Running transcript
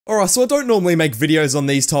Alright, so I don't normally make videos on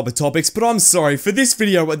these type of topics, but I'm sorry, for this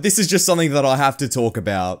video, this is just something that I have to talk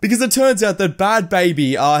about. Because it turns out that Bhad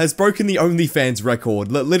Bhabie has broken the OnlyFans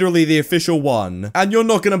record, literally the official one. And you're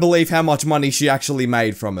not gonna believe how much money she actually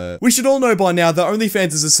made from it. We should all know by now that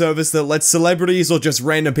OnlyFans is a service that lets celebrities or just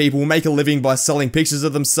random people make a living by selling pictures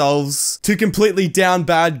of themselves to completely down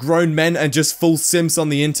bad grown men and just full simps on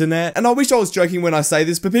the internet. And I wish I was joking when I say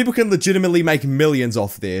this, but people can legitimately make millions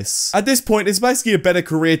off this. At this point, it's basically a better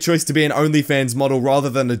career choice to be an OnlyFans model rather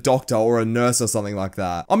than a doctor or a nurse or something like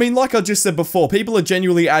that. I mean, like I just said before, people are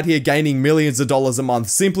genuinely out here gaining millions of dollars a month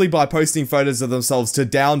simply by posting photos of themselves to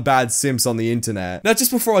down bad simps on the internet. Now,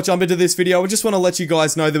 just before I jump into this video, I just want to let you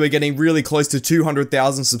guys know that we're getting really close to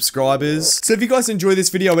 200,000 subscribers. So if you guys enjoy this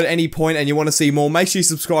video at any point and you want to see more, make sure you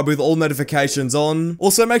subscribe with all notifications on.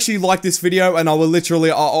 Also, make sure you like this video and I will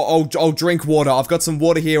literally, I'll drink water. I've got some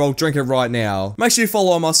water here, I'll drink it right now. Make sure you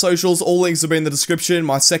follow on my socials, all links will be in the description,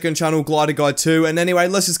 my second channel, Glider Guide 2, and anyway,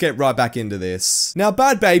 let's just get right back into this. Now,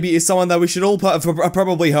 Bhad Bhabie is someone that we should all have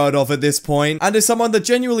probably heard of at this point, and is someone that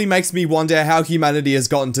genuinely makes me wonder how humanity has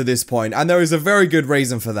gotten to this point, and there is a very good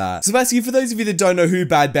reason for that. So basically, for those of you that don't know who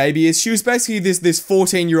Bhad Bhabie is, she was basically this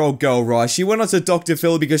 14-year-old girl, right? She went on to Dr.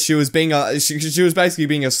 Phil because she was being she was basically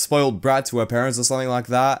being a spoiled brat to her parents or something like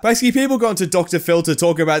that. Basically, people got onto Dr. Phil to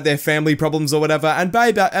talk about their family problems or whatever, and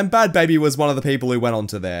Bhad Bhabie was one of the people who went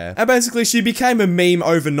onto there. And basically, she became a meme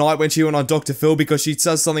overnight when she went on Dr. Phil because she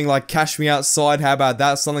says something like, "Cash me outside, how about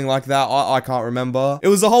that?" Something like that. I can't remember. It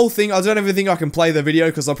was a whole thing. I don't even think I can play the video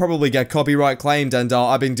because I'll probably get copyright claimed, and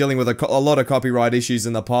I've been dealing with a lot of copyright issues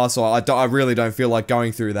in the past, so I really don't feel like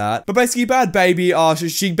going through that. But basically, Bhad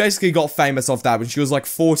Bhabie, she basically got famous off that when she was like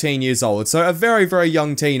 14 years old, so a very, very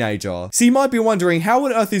young teenager. So you might be wondering, how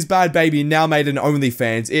on earth is Bhad Bhabie now made an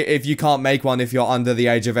OnlyFans if you can't make one if you're under the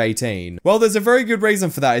age of 18? Well, there's a very good reason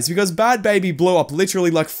for that. It's because Bhad Bhabie blew up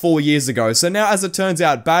literally like 4 years ago. So now, as it turns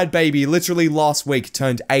out, Bhad Bhabie literally last week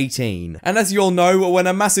turned 18. And as you all know, when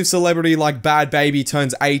a massive celebrity like Bhad Bhabie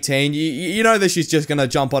turns 18, you know that she's just gonna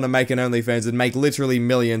jump on and make an OnlyFans and make literally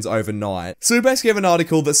millions overnight. So we basically have an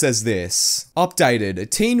article that says this. Updated.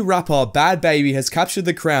 Teen rapper Bhad Bhabie has captured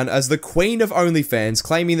the crown as the queen of OnlyFans,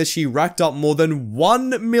 claiming that she racked up more than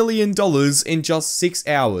 $1 million in just 6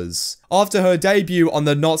 hours. After her debut on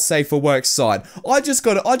the Not Safe for Work site. I just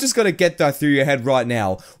gotta get that through your head right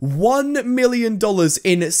now. $1 million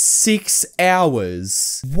in 6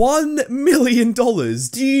 hours. $1 million.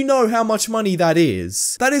 Do you know how much money that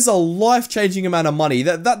is? That is a life-changing amount of money.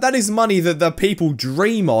 That is money that the people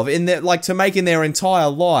dream of in their, like, to make in their entire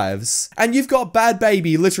lives. And you've got Bhad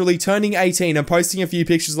Bhabie literally turning 18 and posting a few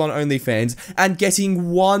pictures on OnlyFans and getting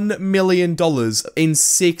 $1 million in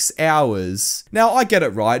 6 hours. Now, I get it,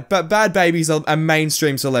 right? But Bhad Bhabie's a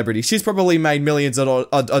mainstream celebrity. She's probably made millions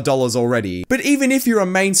of dollars already. But even if you're a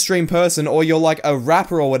mainstream person or you're like a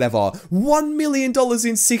rapper or whatever, $1 million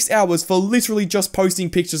in 6 hours for literally just posting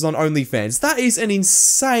pictures on OnlyFans. That is an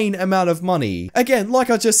insane amount of money. Again, like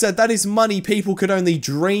I just said, that is money people could only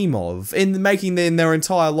dream of in making in their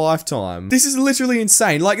entire lifetime. This is literally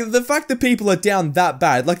insane. Like, the fact that people are down that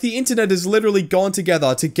bad, like the internet has literally gone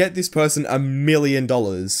together to get this person $1 million.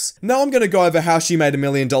 Now I'm gonna go over how she made $1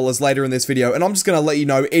 million later in this video, and I'm just gonna let you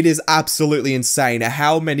know it is absolutely insane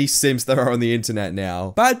how many simps there are on the internet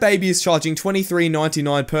now. Bhad Bhabie is charging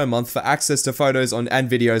 $23.99 per month for access to photos and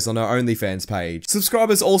videos on her OnlyFans page.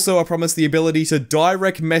 Subscribers also are promised the ability to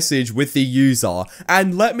direct message with the user,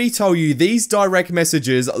 and let me tell you, these direct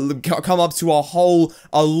messages come up to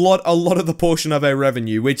a lot of the portion of her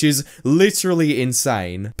revenue, which is literally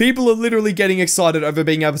insane. People are literally getting excited over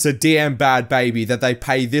being able to DM Bhad Bhabie that they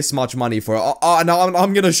pay this much money for it.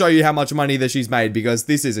 I'm gonna show you how much money that she's made because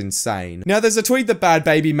this is insane. Now, there's a tweet that Bhad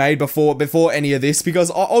Bhabie made before any of this,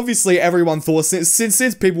 because obviously everyone thought,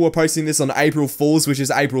 since people were posting this on April Fool's, which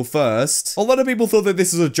is April 1st, a lot of people thought that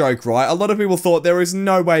this was a joke, right? A lot of people thought there is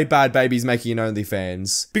no way Bhad Bhabie's making an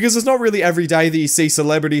OnlyFans, because it's not really every day that you see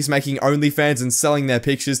celebrities making OnlyFans and selling their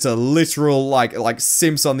pictures to literal like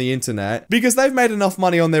simps on the internet, because they've made enough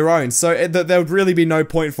money on their own, so there would really be no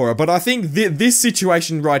point for it. But I think this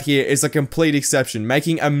situation right here is a complete exception,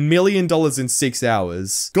 making $1 million in 6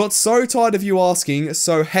 hours. Got so tired of you asking,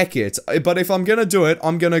 so heck it. But if I'm gonna do it,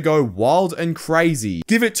 I'm gonna go wild and crazy.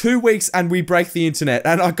 Give it 2 weeks and we break the internet.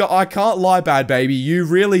 And I can't lie, Bhad Bhabie, you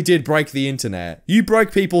really did break the internet. You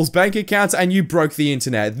broke people's bank accounts and you broke the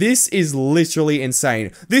internet. This is literally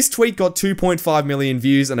insane. This tweet got 2.5 million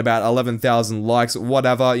views and about 11,000 likes,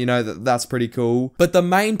 whatever, you know, that's pretty cool. But the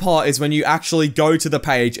main part is when you actually go to the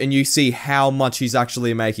page and you see how much he's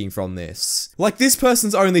actually making from this. Like, this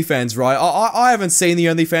person's OnlyFans, right? I haven't seen the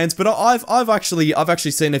OnlyFans, but I've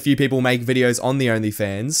actually seen a few people make videos on the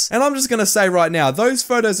OnlyFans. And I'm just gonna say right now, those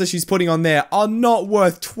photos that she's putting on there are not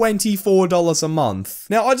worth $24 a month.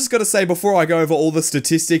 Now, I just gotta say before I go over all the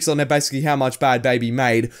statistics on basically how much Bhad Bhabie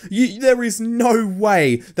made, there is no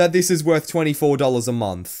way that this is worth $24 a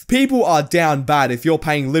month. People are down bad if you're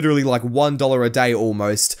paying literally like $1 a day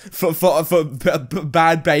almost for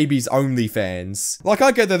Bhad Bhabie's OnlyFans. Like,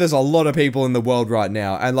 I get that there's a lot of people in the world right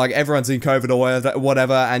now, and like everyone's in COVID or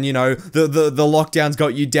whatever, and you know, the lockdowns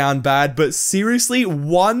got you down bad, but seriously,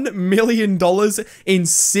 $1 million in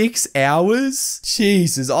 6 hours?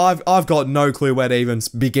 Jesus, I've got no clue where to even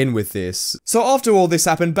begin with this. So after all this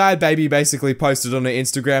happened, Bhad Bhabie basically posted on her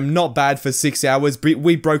Instagram, not bad for 6 hours,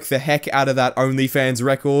 we broke the heck out of that OnlyFans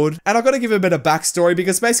record. And I gotta give a bit of backstory,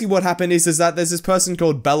 because basically what happened is that there's this person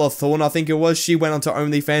called Bella Thorne, I think it was. She went onto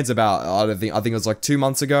OnlyFans about, I think it was like 2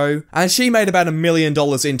 months ago, and she made about $1 million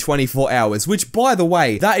in 24 hours, which, by the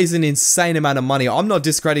way, that is an insane amount of money. I'm not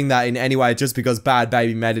discrediting that in any way just because Bhad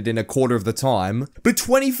Bhabie made it in a quarter of the time, but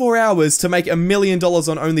 24 hours to make $1 million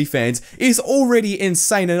on OnlyFans is already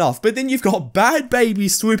insane enough. But then you've got Bhad Bhabie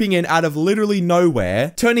swooping in out of literally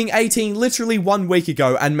nowhere, turning 18 literally 1 week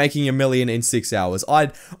ago and making $1 million in 6 hours.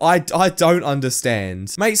 I don't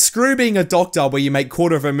understand. Mate, screw being a doctor where you make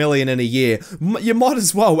 $250,000 in a year. You might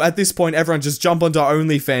as well, at this point, everyone just jump onto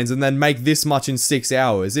OnlyFans and then make this much in 6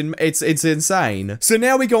 hours. It's insane. So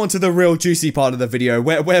now we go on to the real juicy part of the video,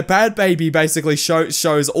 where Bhad Bhabie basically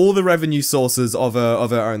shows all the revenue sources of her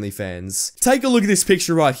OnlyFans. Take a look at this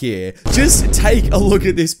picture right here. Just take a look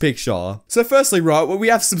at this picture. So firstly, right, we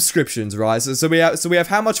have subscriptions, right? So we have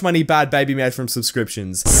how much money Bhad Bhabie made from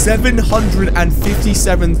subscriptions?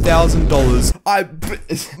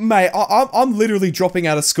 $757,000. Mate, I'm literally dropping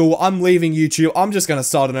out of school. I'm leaving YouTube. I'm just gonna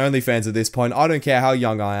start an OnlyFans at this point. I don't care how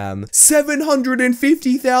young I am.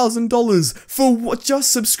 $750,000 for what,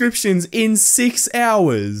 just subscriptions in 6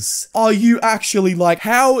 hours? Are you actually, like,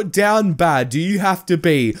 how down bad do you have to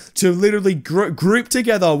be to literally group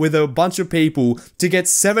together with a bunch of people to get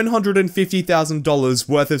 $750,000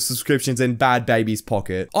 worth of subscriptions in Bhad Bhabie's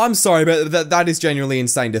pocket? I'm sorry, but that is genuinely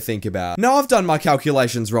insane to think about. Now, I've done my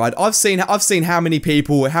calculations, right? I've seen how many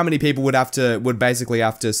people would basically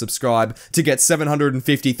have to subscribe to get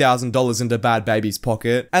 $750,000 into Bhad Bhabie's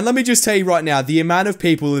pocket. And let me just tell you right now, the amount of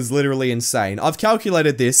people is literally insane. I've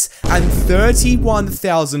calculated this, and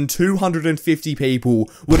 31,250 people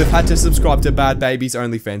would have had to subscribe to Bhad Bhabie's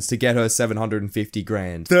OnlyFans to get her 750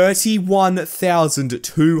 grand.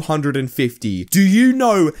 31,250. Do you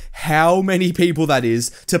know how many people that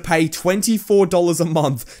is to pay $24 a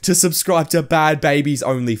month to subscribe to Bhad Bhabie's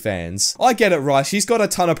OnlyFans? I get it, right? She's got a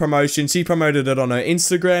ton of promotion. She promoted it on her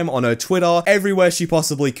Instagram, on her Twitter, everywhere she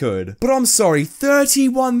possibly could. But I'm sorry,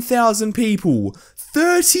 31,000 people.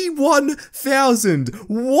 31,000!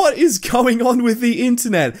 What is going on with the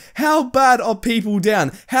internet? How bad are people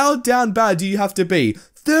down? How down bad do you have to be?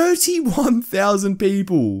 31,000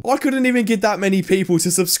 people. I couldn't even get that many people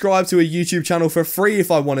to subscribe to a YouTube channel for free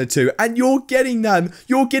if I wanted to, and you're getting them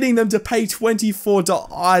to pay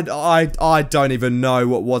 $24. I don't even know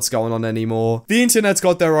what's going on anymore. The internet's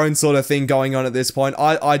got their own sort of thing going on at this point.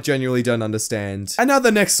 I genuinely don't understand. And now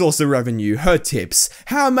the next source of revenue, her tips.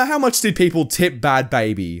 How much did people tip Bhad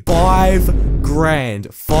Bhabie? $5 grand.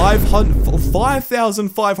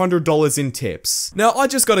 $5,500 in tips. Now, I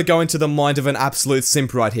just gotta go into the mind of an absolute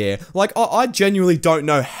simp right here. Like, I genuinely don't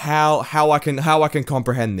know how I can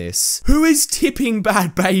comprehend this. Who is tipping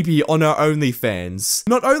Bhad Bhabie on her OnlyFans?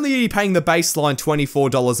 Not only are you paying the baseline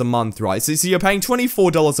 $24 a month, right? So you're paying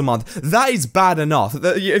 $24 a month. That is bad enough.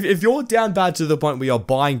 If you're down bad to the point where you're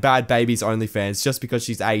buying Bhad Bhabie's OnlyFans just because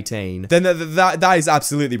she's 18, then that is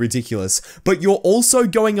absolutely ridiculous. But you're also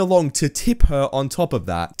going along to tip her on top of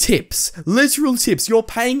that. Tips. Literal tips. You're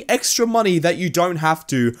paying extra money that you don't have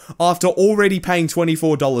to after already paying $24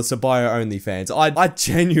 to buy her OnlyFans. I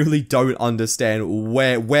genuinely don't understand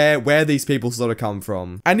where these people sort of come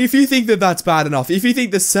from. And if you think that that's bad enough, if you think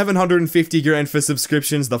the 750 grand for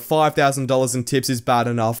subscriptions, the $5,000 in tips is bad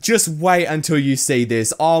enough, just wait until you see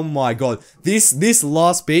this. Oh my god. This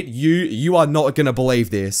last bit, you are not gonna believe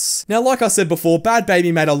this. Now, like I said before, Bhad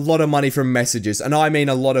Bhabie made a lot of money from messages, and I mean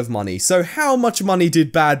a lot of money. So how much money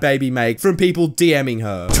did Bhad Bhabie make from people DMing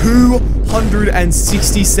her?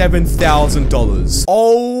 $267,000.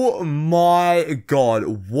 Oh Oh my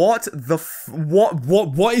god, what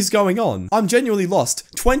is going on? I'm genuinely lost.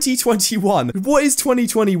 2021. What is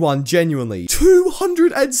 2021 genuinely?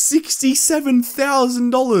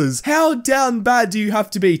 $267,000. How down bad do you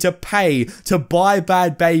have to be to pay to buy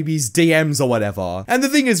Bhad Bhabie's DMs or whatever? And the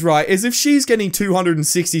thing is, right, is if she's getting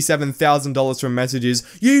 $267,000 from messages,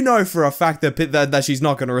 you know for a fact that she's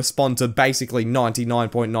not going to respond to basically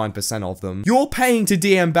 99.9% of them. You're paying to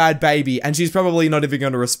DM Bhad Bhabie and she's probably not even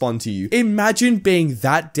going to respond to you. Imagine being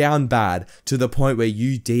that down bad to the point where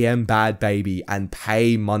you DM Bhad Bhabie and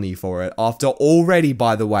pay money for it after already,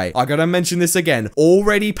 by the way, I gotta mention this again,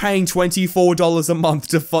 already paying $24 a month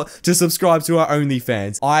to subscribe to her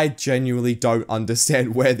OnlyFans. I genuinely don't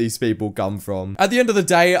understand where these people come from. At the end of the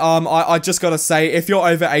day, I just gotta say, if you're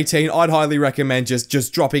over 18, I'd highly recommend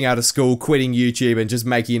just dropping out of school, quitting YouTube, and just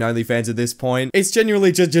making an OnlyFans at this point. It's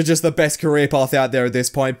genuinely just the best career path out there at this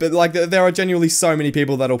point, but like, there are genuinely so many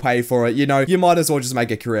people that'll pay for it, you know, you might as well just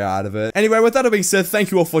make a career out of it. Anyway, with that being said,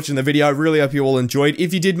 thank you all for watching the video. I really hope you all enjoyed.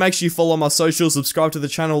 If you did, make sure you follow my socials, subscribe to the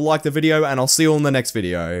channel, like the video, and I'll see you all in the next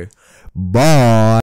video. Bye!